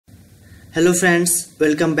Hello friends,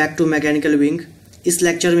 welcome back to mechanical wing. इस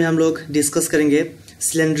lecture में हम लोग डिस्कस करेंगे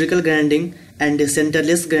cylindrical grinding and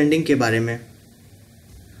centreless grinding के बारे में।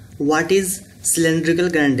 What is cylindrical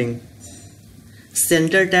grinding?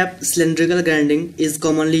 Centre tap cylindrical grinding is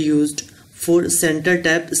commonly used for centre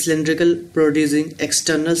tap cylindrical producing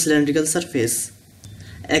external cylindrical surface.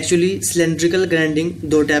 Actually cylindrical grinding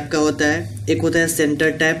दो type का होता है, एक होता है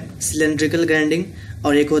सेंटर टैप सिलेंड्रिकल ग्राइंडिंग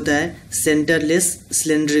और एक होता है सेंटरलेस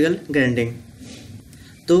सिलेंड्रिकल ग्राइंडिंग।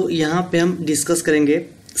 तो यहाँ पे हम डिस्कस करेंगे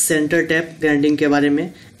सेंटर टैप ग्राइंडिंग के बारे में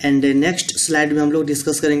एंड नेक्स्ट स्लाइड में हम लोग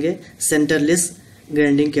डिस्कस करेंगे सेंटरलेस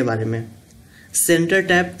ग्राइंडिंग के बारे में। सेंटर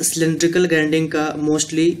टैप सिलेंड्रिकल ग्राइंडिंग का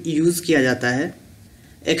मोस्टली यूज़ किया जाता है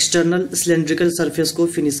एक्सटर्नल सिलेंड्रिकल सरफेस को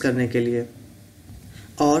फिनिश करने के लिए,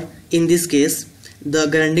 और in this case the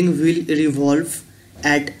grinding wheel revolve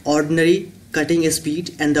eight ordinary cutting speed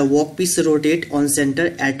and the workpiece rotate on center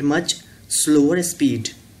at much slower speed।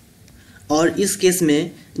 और इस केस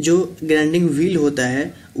में जो ग्राइंडिंग व्हील होता है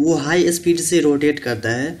वो हाई स्पीड से रोटेट करता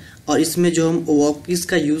है और इसमें जो हम वर्कपीस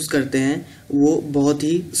का यूज़ करते हैं वो बहुत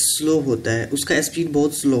ही स्लो होता है, उसका स्पीड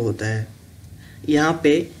बहुत स्लो होता है। यहाँ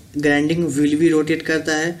पे ग्राइंडिंग व्हील भी रोटेट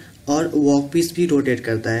करता है और वर्कपीस भी रोटेट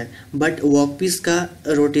करता है, बट वर्कपीस का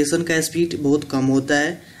रोटेशन का स्पीड बहुत कम होता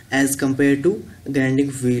है as compare to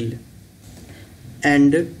grinding wheel.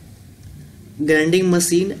 And grinding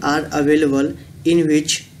machine are available in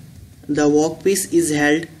which the workpiece is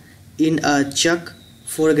held in a chuck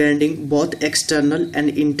for grinding both external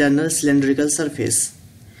and internal cylindrical surface।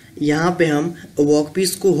 यहाँ पे हम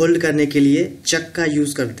workpiece को hold करने के लिए चक का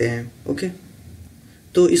यूज़ करते हैं। ओके,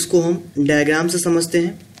 तो इसको हम डायग्राम से समझते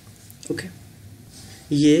हैं। ओके,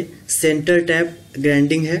 ये सेंटर टैप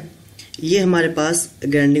ग्राइंडिंग है, ये हमारे पास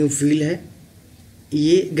ग्राइंडिंग व्हील है,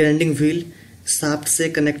 ये ग्राइंडिंग व्हील शाफ्ट से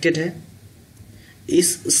कनेक्टेड है। इस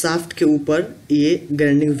शाफ्ट के ऊपर ये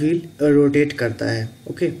ग्राइंडिंग व्हील रोटेट करता है।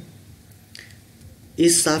 ओके,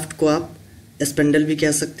 इस शाफ्ट को आप स्पेंडल भी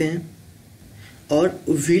कह सकते हैं, और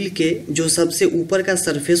व्हील के जो सबसे ऊपर का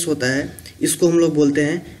सरफेस होता है इसको हम लोग बोलते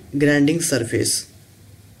हैं ग्राइंडिंग सरफेस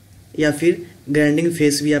या फिर ग्राइंडिंग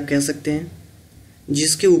फेस भी आप कह सकते हैं,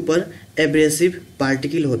 जिसके ऊपर एब्रेसिव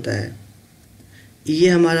पार्टिकल होता है। ये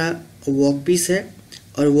हमारा वर्कपीस है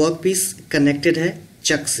और वर्कपीस कनेक्टेड है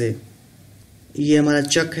चक से। ये हमारा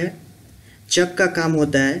चक है। चक का काम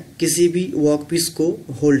होता है किसी भी वर्कपीस को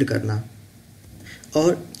होल्ड करना,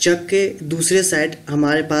 और चक के दूसरे साइड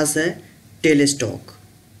हमारे पास है टेल स्टॉक।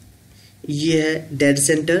 ये है डेड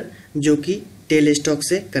सेंटर जो कि टेल स्टॉक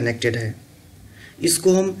से कनेक्टेड है।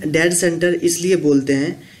 इसको हम डेड सेंटर इसलिए बोलते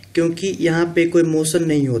हैं क्योंकि यहाँ पे कोई मोशन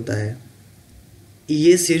नहीं होता है,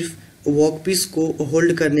 ये सिर्फ वर्कपीस को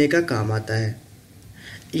होल्ड करने का काम आता है।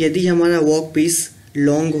 यदि हमारा वर्कपीस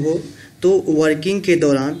लॉन्ग हो तो वर्किंग के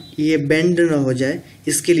दौरान ये बेंड ना हो जाए,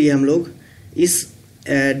 इसके लिए हम लोग इस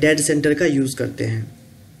डेड सेंटर का यूज़ करते हैं।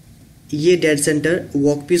 ये डेड सेंटर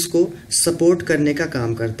वर्कपीस को सपोर्ट करने का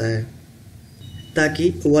काम करता है ताकि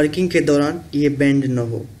वर्किंग के दौरान ये बेंड ना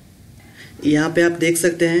हो। यहाँ पे आप देख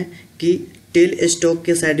सकते हैं कि टेल स्टॉक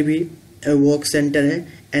के साइड भी वर्क सेंटर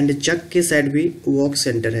है एंड चक के साइड भी वर्क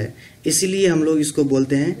सेंटर है, इसीलिए हम लोग इसको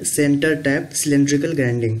बोलते हैं सेंटर टैप सिलेंड्रिकल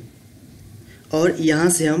ग्राइंडिंग। और यहाँ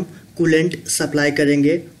से हम कूलेंट सप्लाई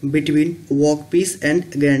करेंगे between workpiece and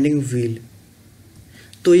grinding wheel.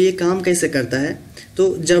 तो ये काम कैसे करता है?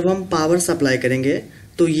 तो जब हम पावर सप्लाई करेंगे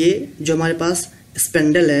तो ये जो हमारे पास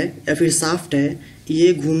स्पेंडल है या फिर शाफ्ट है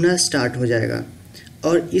ये घूमना स्टार्ट हो जाएगा,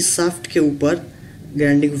 और इस शाफ्ट के ऊपर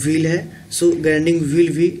ग्राइंडिंग व्हील है, सो ग्राइंडिंग व्हील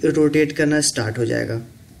भी रोटेट करना स्टार्ट हो जाएगा।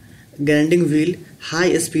 ग्राइंडिंग व्हील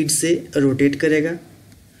हाई स्पीड से रोटेट करेगा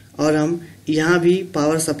और हम यहाँ भी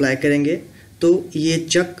पावर सप्लाई करेंगे तो ये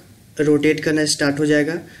चक रोटेट करना स्टार्ट हो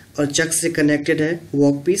जाएगा, और चक से कनेक्टेड है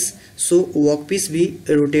वर्कपीस, सो वर्कपीस भी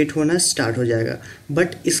रोटेट होना स्टार्ट हो जाएगा,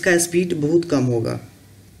 बट इसका स्पीड बहुत कम होगा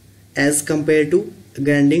as compare to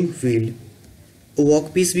grinding wheel.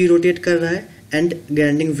 Workpiece भी रोटेट कर रहा है एंड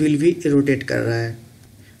ग्राइंडिंग व्हील भी रोटेट कर रहा है।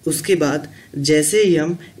 उसके बाद जैसे ही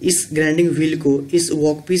हम इस ग्राइंडिंग व्हील को इस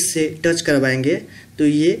वर्कपीस से टच करवाएंगे तो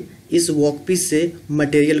ये इस वर्कपीस से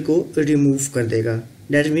मटेरियल को रिमूव कर देगा,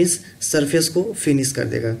 डैट मीन्स सरफेस को फिनिश कर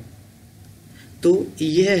देगा। तो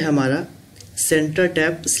ये है हमारा centre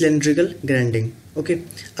tap cylindrical grinding. Okay,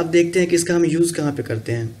 अब देखते हैं कि इसका हम यूज़ कहाँ पे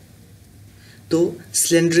करते हैं। तो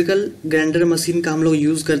सिलेंड्रिकल ग्राइंडर मशीन का हम लोग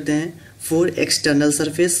यूज़ करते हैं for external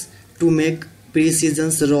surface to make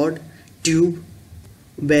precision rod, tube,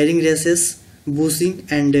 bearing races, bushing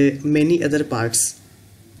and many other parts।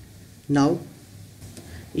 Now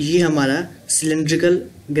ये हमारा सिलेंड्रिकल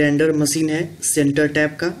ग्राइंडर मशीन है सेंटर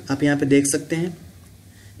टैप का, आप यहाँ पे देख सकते हैं।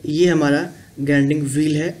 ये हमारा ग्राइंडिंग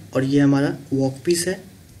व्हील है और ये हमारा वर्कपीस है।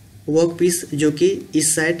 वर्क पीस जो कि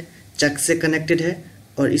इस साइड चक से कनेक्टेड है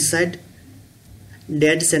और इस साइड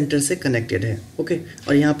डेड सेंटर से कनेक्टेड है। ओके,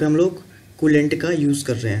 और यहाँ पे हम लोग कूलेंट का यूज़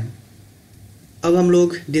कर रहे हैं। अब हम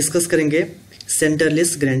लोग डिस्कस करेंगे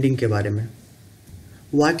सेंटरलेस ग्राइंडिंग के बारे में।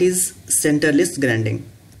 What is centreless grinding?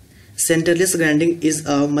 Centerless grinding is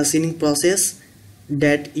a machining process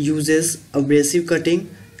that uses abrasive cutting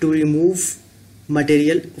to remove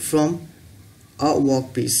material from a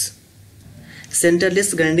workpiece. Centerless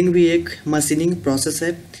grinding भी एक मशीनिंग प्रोसेस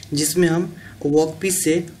है जिसमें हम वर्कपीस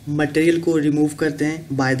से मटेरियल को रिमूव करते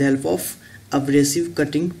हैं by the help of abrasive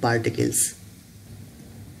cutting particles.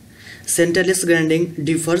 Centerless grinding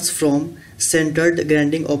differs from centered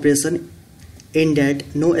grinding operation in that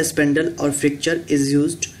no spindle or fracture is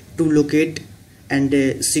used to locate and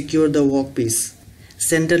secure the workpiece.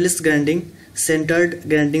 Centerless grinding centered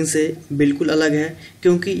grinding से बिल्कुल अलग है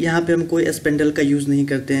क्योंकि यहाँ पे हम कोई spindle का यूज़ नहीं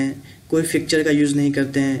करते हैं, कोई फिक्चर का यूज़ नहीं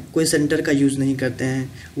करते हैं, कोई सेंटर का यूज़ नहीं करते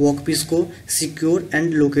हैं वर्कपीस को सिक्योर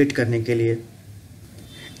एंड लोकेट करने के लिए।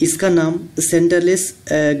 इसका नाम सेंटरलेस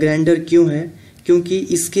ग्राइंडर क्यों है? क्योंकि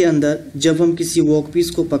इसके अंदर जब हम किसी वर्कपीस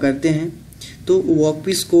को पकड़ते हैं तो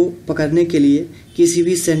वर्कपीस को पकड़ने के लिए किसी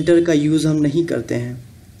भी सेंटर का यूज़ हम नहीं करते हैं।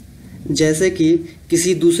 जैसे कि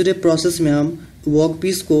किसी दूसरे प्रोसेस में हम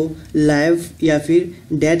वर्कपीस को लाइव या फिर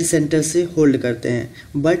डेड सेंटर से होल्ड करते हैं,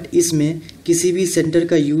 बट इसमें किसी भी सेंटर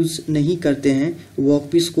का यूज़ नहीं करते हैं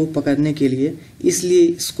वर्कपीस को पकड़ने के लिए, इसलिए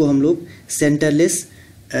इसको हम लोग सेंटरलेस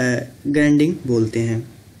ग्राइंडिंग बोलते हैं।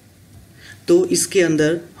 तो इसके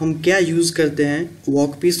अंदर हम क्या यूज़ करते हैं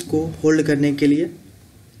वर्कपीस को होल्ड करने के लिए?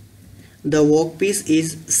 The workpiece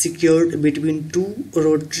is secured between two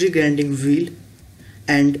rotary grinding wheel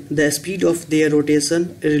and the speed of their rotation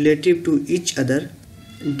relative to each other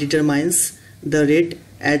determines the rate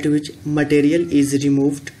at which material is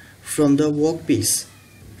removed from the workpiece.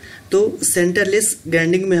 तो centreless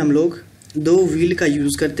grinding में हम लोग दो wheel का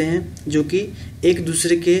use करते हैं जो कि एक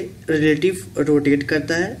दूसरे के रिलेटिव रोटेट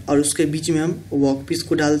करता है और उसके बीच में हम वर्कपीस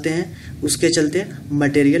को डालते हैं, उसके चलते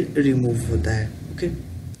मटेरियल रिमूव होता है। ओके,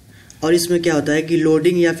 और इसमें क्या होता है कि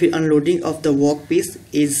लोडिंग या फिर unloading of the work piece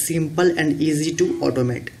is simple and easy to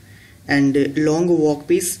automate and long work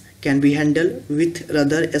piece can be handle with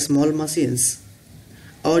rather small machines.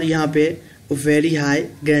 और यहाँ पे very high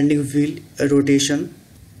grinding wheel rotation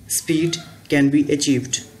speed can be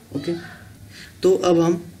achieved. Okay, तो अब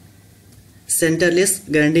हम centreless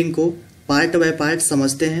grinding को part by part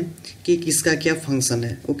समझते हैं कि किसका क्या फंक्शन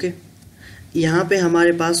है। ओके, यहाँ पे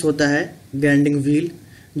हमारे पास होता है ग्राइंडिंग व्हील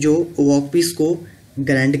जो वर्कपीस को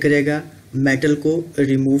ग्राइंड करेगा, मेटल को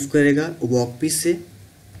रिमूव करेगा वर्कपीस से,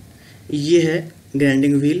 ये है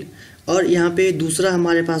ग्राइंडिंग व्हील। और यहाँ पे दूसरा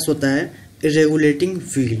हमारे पास होता है रेगुलेटिंग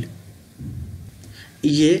व्हील।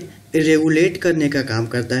 ये रेगुलेट करने का काम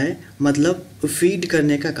करता है, मतलब फीड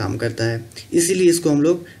करने का काम करता है, इसीलिए इसको हम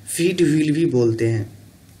लोग फीड व्हील भी बोलते हैं।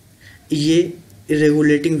 ये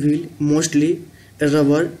रेगुलेटिंग व्हील मोस्टली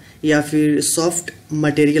रबर या फिर सॉफ्ट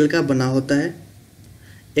मटेरियल का बना होता है।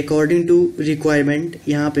 अकॉर्डिंग टू रिक्वायरमेंट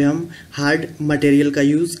यहाँ पे हम हार्ड मटेरियल का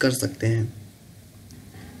यूज़ कर सकते हैं।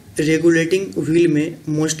 रेगुलेटिंग व्हील में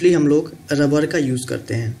मोस्टली हम लोग रबर का यूज़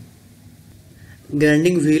करते हैं।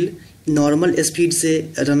 ग्राइंडिंग व्हील नॉर्मल स्पीड से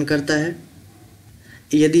रन करता है।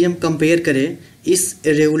 यदि हम कंपेयर करें इस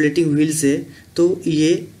रेगुलेटिंग व्हील से तो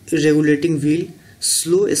ये रेगुलेटिंग व्हील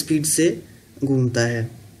स्लो स्पीड से घूमता है,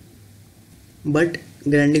 but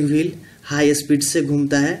grinding wheel high speed से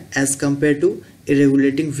घूमता है as compare to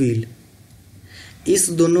regulating wheel. इस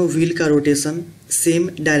दोनों व्हील का रोटेशन सेम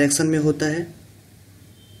डायरेक्शन में होता है।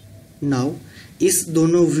 नाउ इस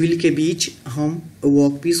दोनों व्हील के बीच हम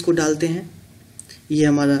वर्कपीस को डालते हैं। ये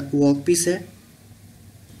हमारा वर्कपीस है।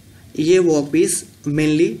 ये वर्कपीस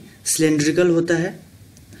मेनली सिलेंड्रिकल होता है।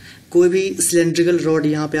 कोई भी सिलेंड्रिकल रॉड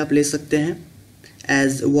यहाँ पे आप ले सकते हैं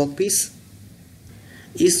एज वर्कपीस।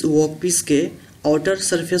 इस वर्कपीस के आउटर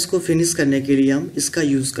सरफेस को फिनिश करने के लिए हम इसका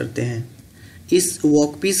यूज़ करते हैं। इस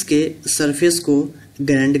वर्कपीस के सरफेस को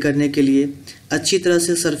ग्राइंड करने के लिए, अच्छी तरह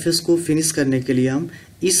से सरफेस को फिनिश करने के लिए हम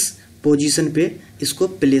इस पोजीशन पे इसको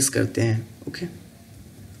प्लेस करते हैं। ओके,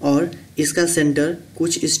 और इसका सेंटर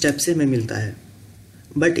कुछ स्टेप से हमें मिलता है।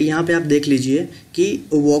 बट यहाँ पे आप देख लीजिए कि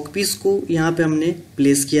वर्कपीस को यहाँ पे हमने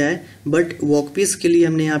प्लेस किया है, बट वर्कपीस के लिए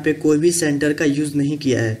हमने यहाँ पे कोई भी सेंटर का यूज़ नहीं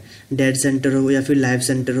किया है। डेड सेंटर हो या फिर लाइव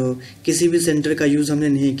सेंटर हो, किसी भी सेंटर का यूज़ हमने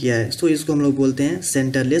नहीं किया है। सो इसको हम लोग बोलते हैं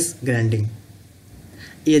सेंटरलेस ग्राइंडिंग।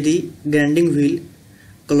 यदि ग्राइंडिंग व्हील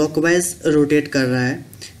क्लॉकवाइज रोटेट कर रहा है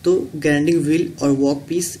तो ग्राइंडिंग व्हील और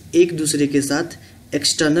वर्कपीस एक दूसरे के साथ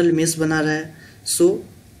एक्सटर्नल मेश बना रहा है। सो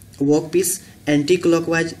वर्कपीस एंटी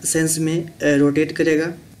क्लॉकवाइज सेंस में रोटेट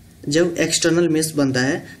करेगा जब एक्सटर्नल मेश बनता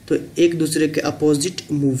है तो एक दूसरे के अपोजिट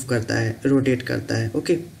मूव करता है, रोटेट करता है।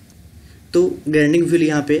 ओके, तो ग्राइंडिंग व्हील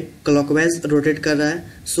यहाँ पे क्लॉकवाइज रोटेट कर रहा है,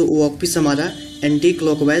 सो वर्कपीस हमारा एंटी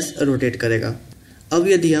क्लॉकवाइज रोटेट करेगा। अब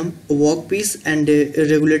यदि हम वर्कपीस एंड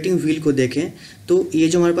रेगुलेटिंग व्हील को देखें तो ये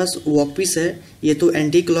जो हमारे पास वर्कपीस है ये तो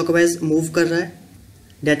एंटी क्लॉकवाइज मूव कर रहा है,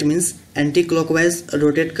 that means anti clockwise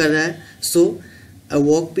rotate कर रहा है। सो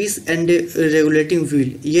वर्कपीस एंड रेगुलेटिंग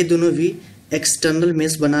व्हील ये दोनों भी एक्सटर्नल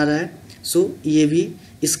मेश बना रहा है, सो ये भी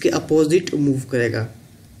इसके अपोजिट मूव करेगा।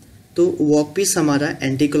 तो वर्कपीस हमारा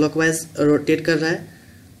एंटी क्लॉकवाइज रोटेट कर रहा है,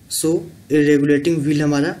 सो रेगुलेटिंग व्हील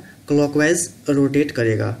हमारा क्लॉकवाइज रोटेट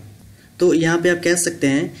करेगा। तो यहाँ पे आप कह सकते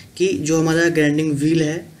हैं कि जो हमारा ग्राइंडिंग व्हील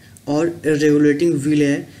है और रेगुलेटिंग व्हील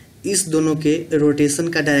है इस दोनों के रोटेशन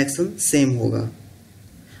का डायरेक्शन सेम होगा।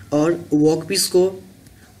 और वर्कपीस को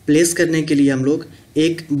प्लेस करने के लिए हम लोग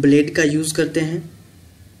एक ब्लेड का यूज़ करते हैं,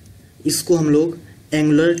 इसको हम लोग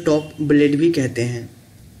एंगुलर टॉप ब्लेड भी कहते हैं।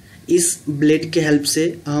 इस ब्लेड के हेल्प से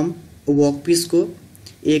हम वर्कपीस को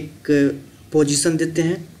एक पोजीशन देते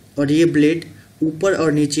हैं और ये ब्लेड ऊपर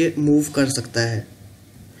और नीचे मूव कर सकता है।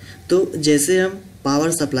 तो जैसे हम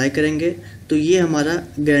पावर सप्लाई करेंगे तो ये हमारा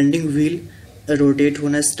ग्राइंडिंग व्हील रोटेट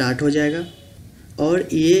होना स्टार्ट हो जाएगा। और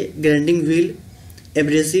ये ग्राइंडिंग व्हील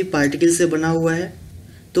एब्रेसिव पार्टिकल से बना हुआ है,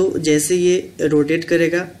 तो जैसे ये रोटेट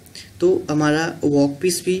करेगा तो हमारा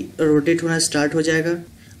वर्कपीस भी रोटेट होना स्टार्ट हो जाएगा।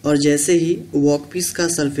 और जैसे ही वर्कपीस का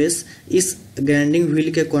सरफेस इस ग्राइंडिंग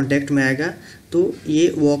व्हील के कांटेक्ट में आएगा तो ये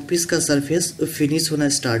वर्कपीस का सरफेस फिनिश होना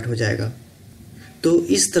स्टार्ट हो जाएगा। तो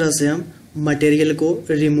इस तरह से हम मटेरियल को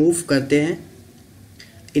रिमूव करते हैं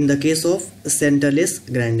in the case of centreless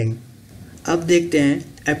grinding. अब देखते हैं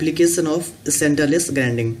एप्लीकेशन ऑफ सेंटरलेस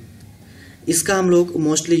ग्राइंडिंग। इसका हम लोग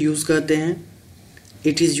मोस्टली यूज़ करते हैं।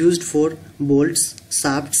 It is used for bolts,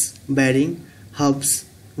 shafts, bearing, hubs,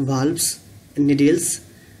 valves, needles,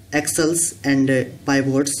 axles and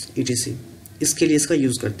पाइवोट्स etc. इसके लिए इसका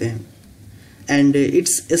यूज़ करते हैं। And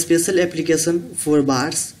it's special application for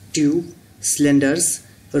bars, tube, cylinders,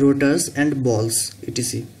 rotors and balls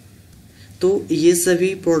etc. तो ये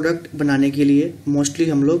सभी प्रोडक्ट बनाने के लिए मोस्टली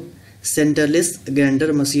हम लोग सेंटरलेस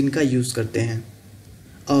ग्राइंडर मशीन का यूज़ करते हैं।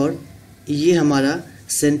 और ये हमारा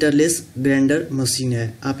सेंटरलेस ग्राइंडर मशीन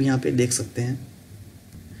है, आप यहाँ पे देख सकते हैं।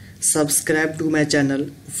 Subscribe to my channel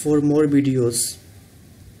for more videos.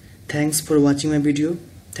 Thanks for watching my video.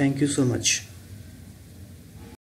 Thank you so much.